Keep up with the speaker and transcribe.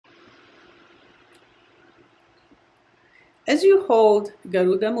As you hold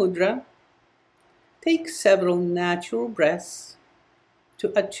Garuda Mudra, take several natural breaths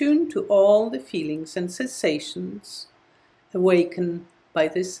to attune to all the feelings and sensations awakened by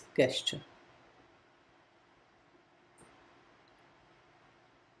this gesture.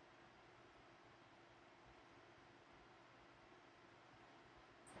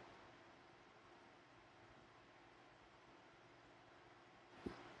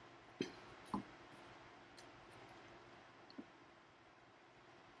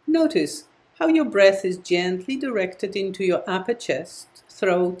 Notice how your breath is gently directed into your upper chest,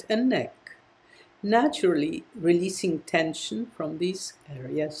 throat, and neck, naturally releasing tension from these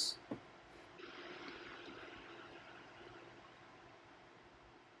areas.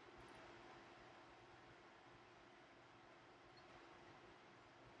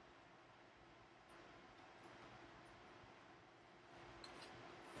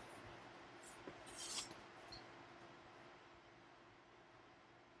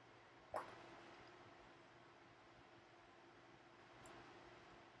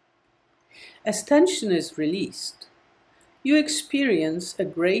 As tension is released, you experience a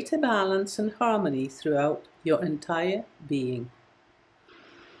greater balance and harmony throughout your entire being.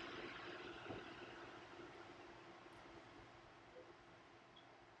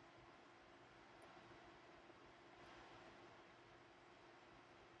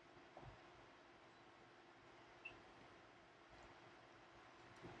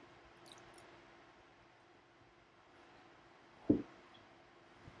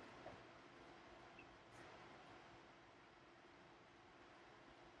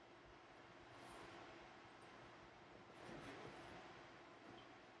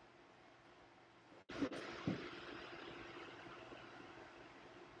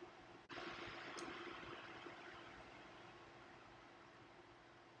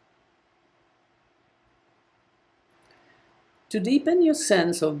 To deepen your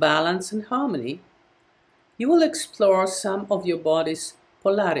sense of balance and harmony, you will explore some of your body's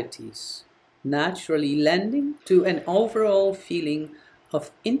polarities, naturally lending to an overall feeling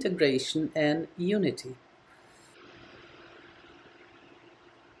of integration and unity.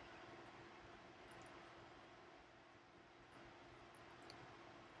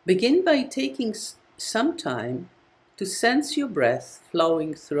 Begin by taking some time to sense your breath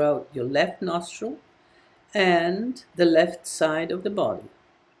flowing throughout your left nostril and the left side of the body,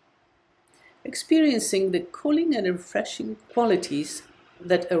 experiencing the cooling and refreshing qualities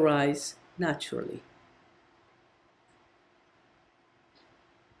that arise naturally.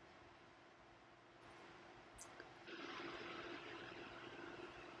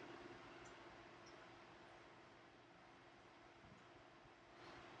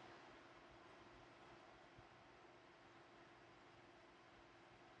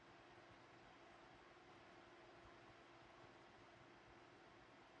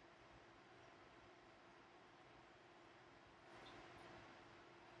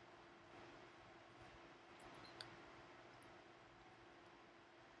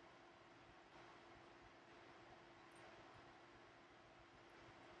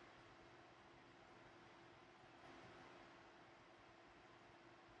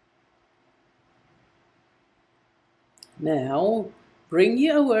 Now, bring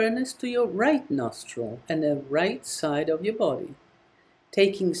your awareness to your right nostril and the right side of your body,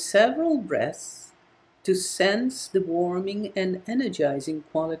 taking several breaths to sense the warming and energizing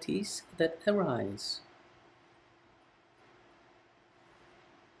qualities that arise.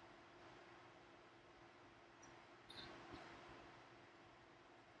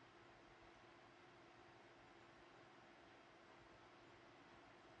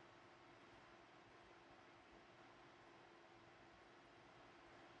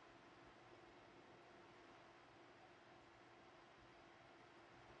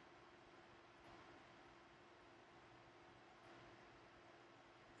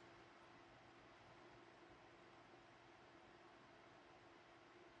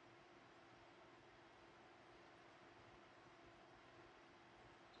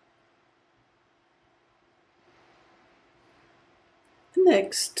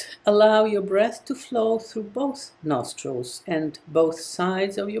 Next, allow your breath to flow through both nostrils and both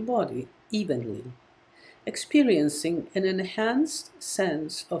sides of your body evenly, experiencing an enhanced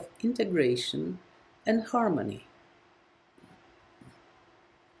sense of integration and harmony.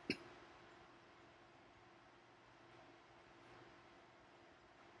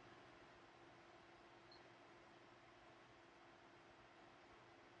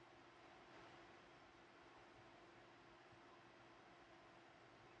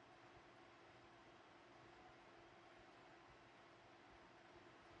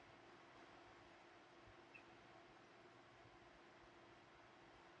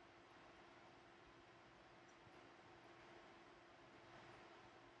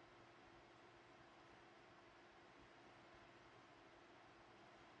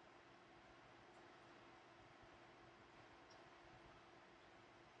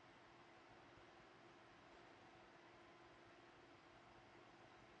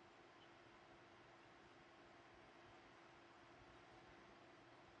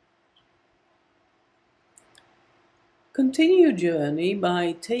 Continue your journey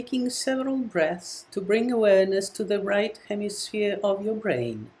by taking several breaths to bring awareness to the right hemisphere of your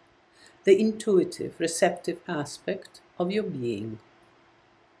brain, the intuitive, receptive aspect of your being.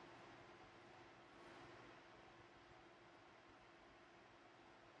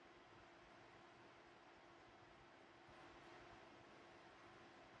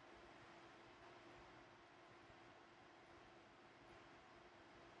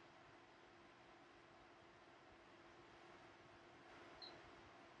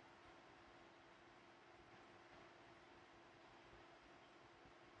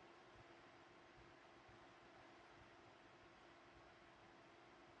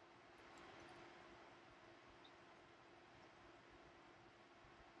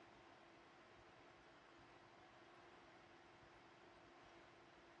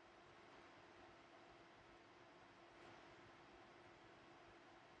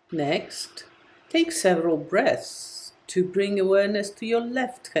 Next, take several breaths to bring awareness to your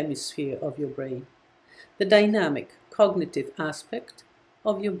left hemisphere of your brain, the dynamic, cognitive aspect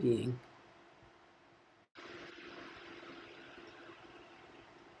of your being.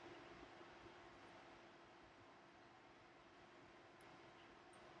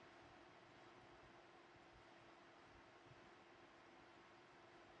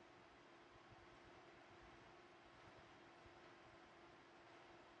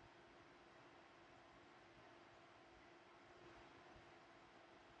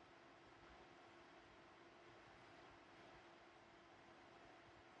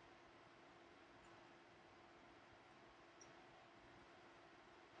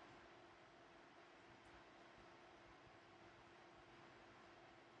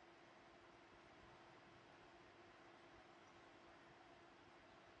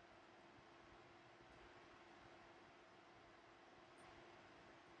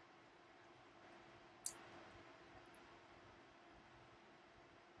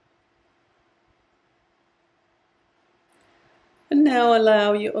 And now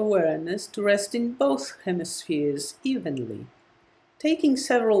allow your awareness to rest in both hemispheres evenly, taking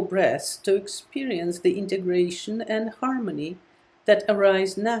several breaths to experience the integration and harmony that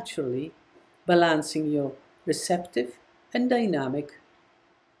arise naturally, balancing your receptive and dynamic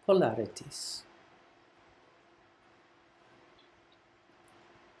polarities.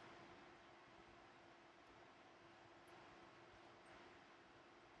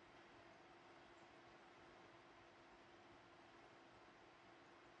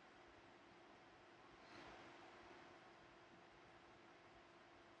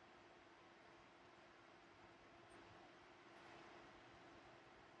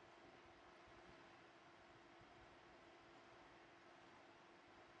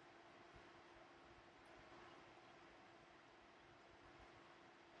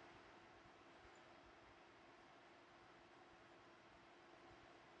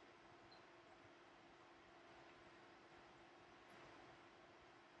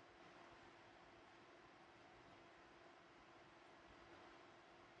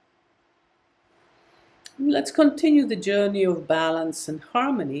 Let's continue the journey of balance and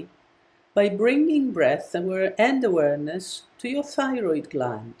harmony by bringing breath and awareness to your thyroid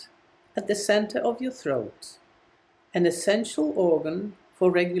gland at the center of your throat, an essential organ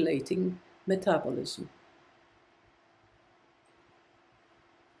for regulating metabolism.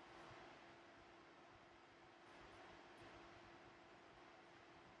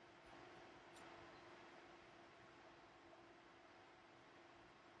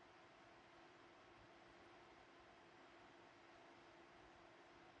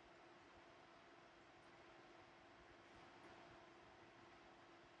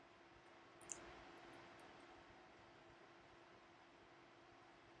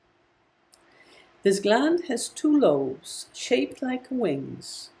 This gland has two lobes shaped like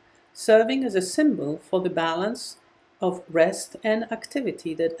wings, serving as a symbol for the balance of rest and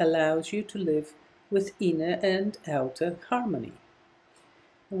activity that allows you to live with inner and outer harmony.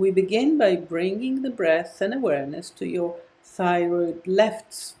 We begin by bringing the breath and awareness to your thyroid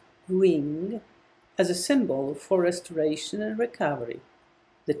left wing as a symbol for restoration and recovery,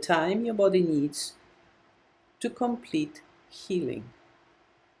 the time your body needs to complete healing.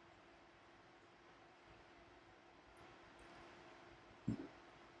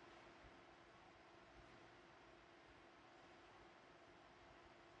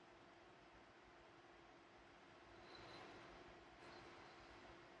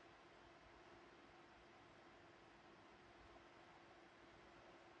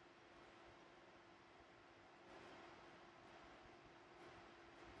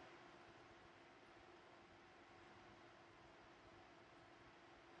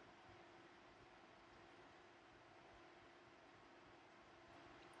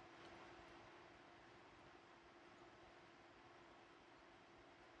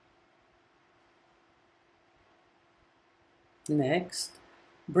 Next,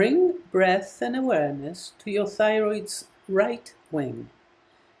 bring breath and awareness to your thyroid's right wing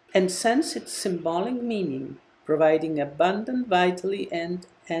and sense its symbolic meaning, providing abundant vitality and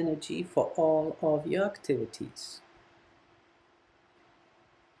energy for all of your activities.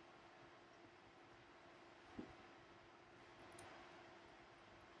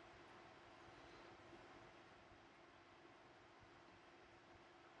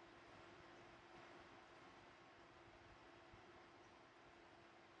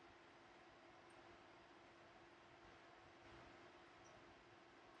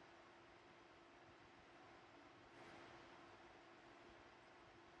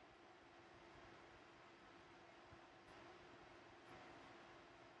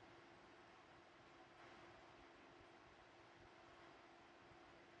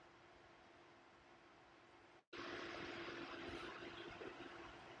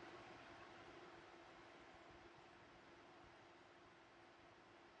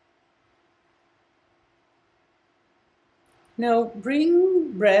 Now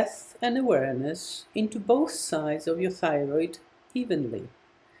bring breath and awareness into both sides of your thyroid evenly,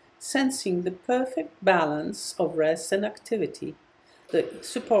 sensing the perfect balance of rest and activity that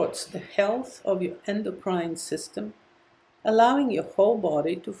supports the health of your endocrine system, allowing your whole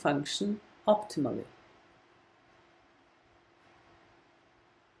body to function optimally.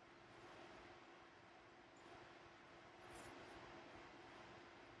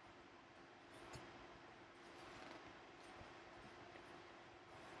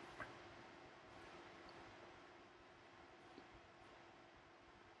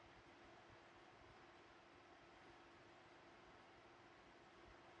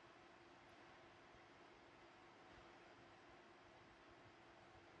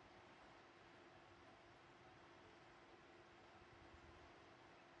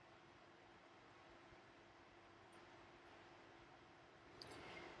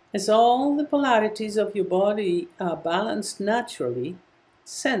 As all the polarities of your body are balanced naturally,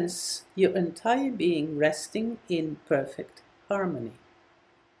 sense your entire being resting in perfect harmony.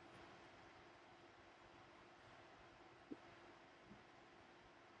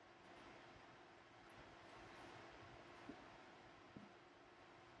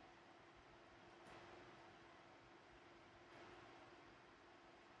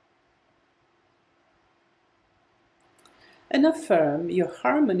 And affirm your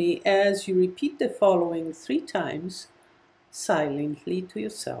harmony as you repeat the following 3 times silently to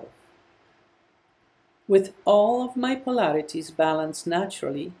yourself. With all of my polarities balanced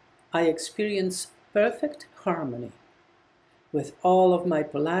naturally, I experience perfect harmony. With all of my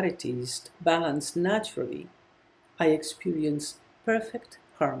polarities balanced naturally, I experience perfect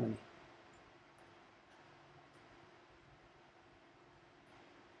harmony.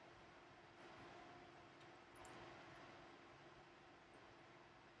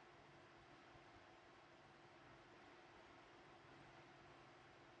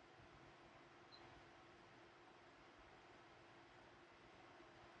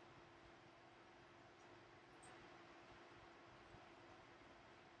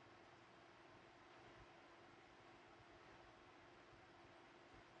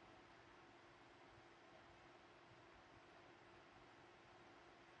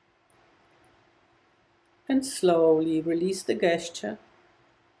 And slowly release the gesture,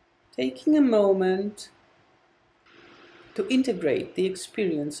 taking a moment to integrate the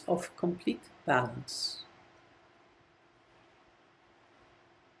experience of complete balance.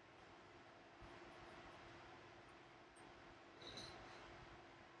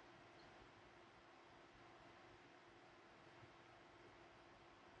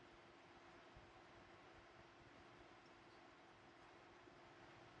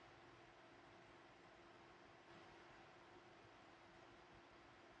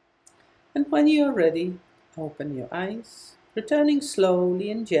 And when you are ready, open your eyes, returning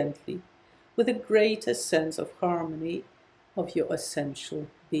slowly and gently with a greater sense of harmony of your essential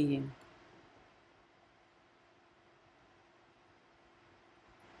being.